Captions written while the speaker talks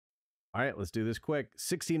All right, let's do this quick.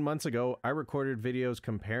 16 months ago, I recorded videos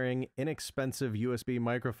comparing inexpensive USB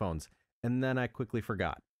microphones, and then I quickly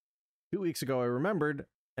forgot. 2 weeks ago, I remembered,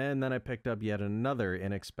 and then I picked up yet another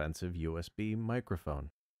inexpensive USB microphone.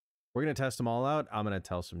 We're going to test them all out. I'm going to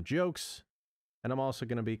tell some jokes, and I'm also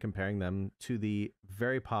going to be comparing them to the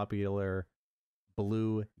very popular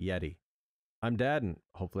Blue Yeti. I'm Dad, and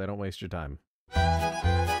hopefully I don't waste your time.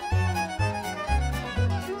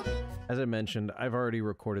 As I mentioned, I've already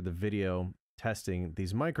recorded the video testing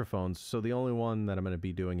these microphones, so the only one that I'm going to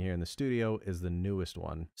be doing here in the studio is the newest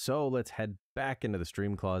one. So let's head back into the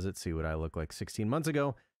stream closet, see what I look like 16 months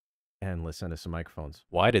ago, and listen to some microphones.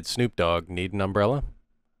 Why did Snoop Dogg need an umbrella?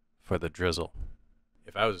 For the drizzle.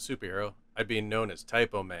 If I was a superhero, I'd be known as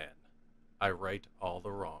Typo Man. I right all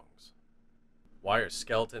the wrongs. Why are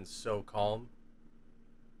skeletons so calm?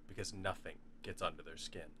 Because nothing gets under their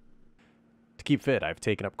skin. To keep fit, I've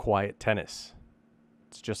taken up quiet tennis.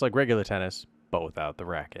 It's just like regular tennis, but without the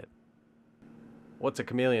racket. What's a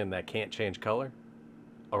chameleon that can't change color?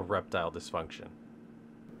 A reptile dysfunction.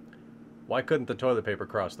 Why couldn't the toilet paper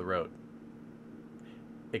cross the road?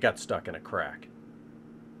 It got stuck in a crack.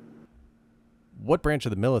 What branch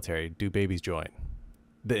of the military do babies join?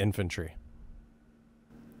 The infantry.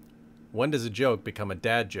 When does a joke become a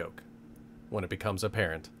dad joke? When it becomes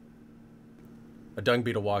apparent. A dung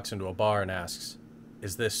beetle walks into a bar and asks,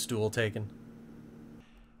 "Is this stool taken?"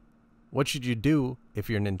 What should you do if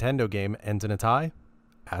your Nintendo game ends in a tie?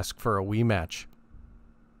 Ask for a Wii match.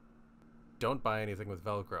 Don't buy anything with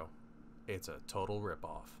Velcro. It's a total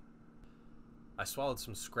ripoff. I swallowed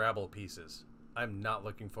some Scrabble pieces. I'm not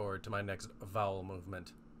looking forward to my next vowel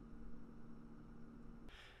movement.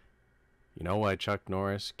 You know why Chuck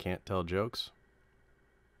Norris can't tell jokes?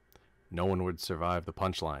 No one would survive the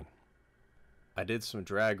punchline. I did some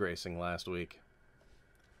drag racing last week.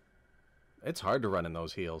 It's hard to run in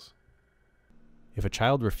those heels. If a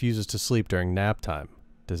child refuses to sleep during nap time,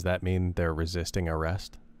 does that mean they're resisting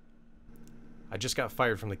arrest? I just got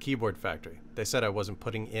fired from the keyboard factory. They said I wasn't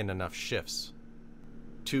putting in enough shifts.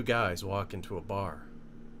 2 guys walk into a bar.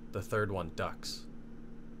 The third one ducks.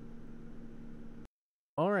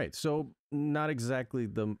 All right, so not exactly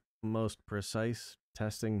the most precise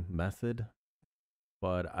testing method,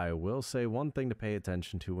 but I will say one thing to pay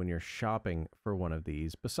attention to when you're shopping for one of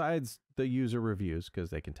these, besides the user reviews, because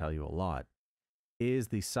they can tell you a lot, is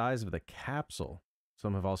the size of the capsule.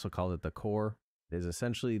 Some have also called it the core. It is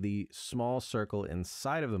essentially the small circle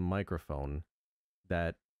inside of the microphone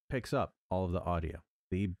that picks up all of the audio.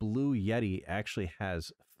 The Blue Yeti actually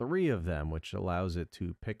has 3 of them, which allows it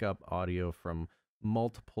to pick up audio from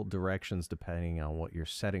multiple directions depending on what your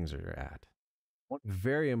settings are at. One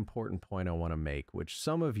very important point I want to make, which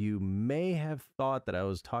some of you may have thought that I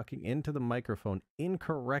was talking into the microphone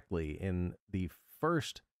incorrectly in the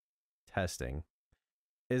first testing,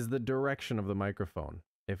 is the direction of the microphone.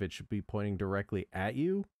 If it should be pointing directly at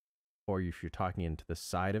you, or if you're talking into the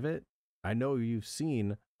side of it. I know you've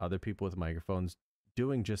seen other people with microphones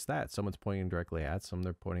doing just that. Someone's pointing directly at, some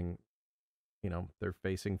they're pointing, they're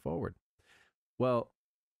facing forward. Well,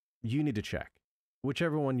 you need to check.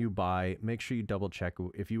 Whichever one you buy, make sure you double check.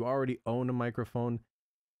 If you already own a microphone,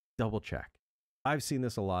 double check. I've seen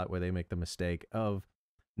this a lot where they make the mistake of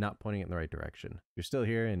not pointing it in the right direction. If you're still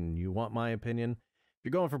here and you want my opinion, if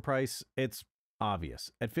you're going for price, it's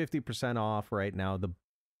obvious. At 50% off right now, the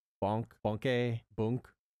Bonke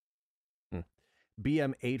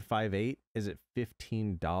BM-858 is at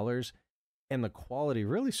 $15. And the quality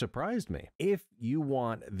really surprised me. If you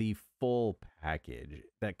want the full package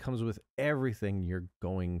that comes with everything you're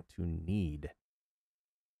going to need,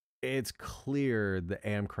 it's clear the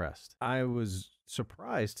Amcrest. I was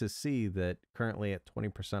surprised to see that currently at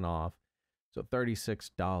 20% off, so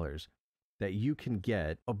 $36, that you can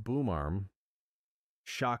get a boom arm,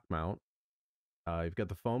 shock mount. You've got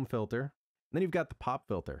the foam filter, and then you've got the pop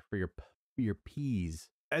filter for your P's.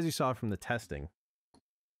 As you saw from the testing,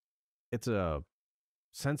 it's a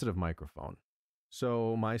sensitive microphone.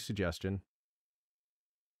 So my suggestion,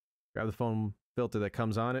 grab the foam filter that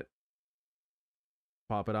comes on it,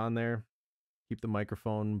 pop it on there, keep the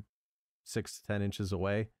microphone 6 to 10 inches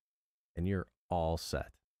away, and you're all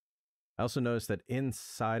set. I also noticed that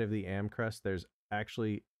inside of the Amcrest, there's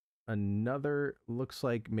actually another, looks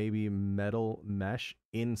like maybe metal mesh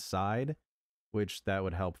inside, which that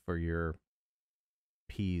would help for your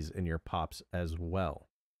P's and your pops as well.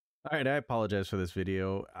 All right, I apologize for this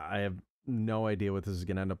video. I have no idea what this is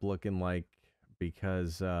going to end up looking like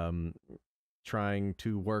because trying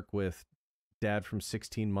to work with Dad from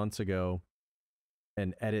 16 months ago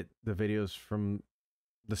and edit the videos from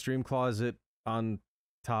the stream closet on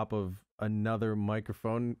top of another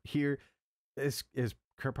microphone here is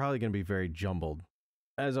probably going to be very jumbled.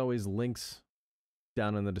 As always, links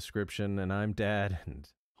down in the description, and I'm Dad, and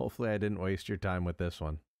hopefully I didn't waste your time with this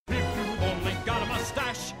one. If you only got a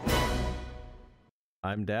mustache.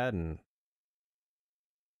 I'm Dad, and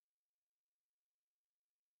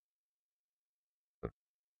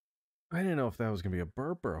I didn't know if that was going to be a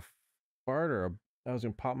burp or a fart or that was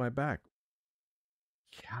going to pop my back.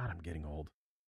 God, I'm getting old.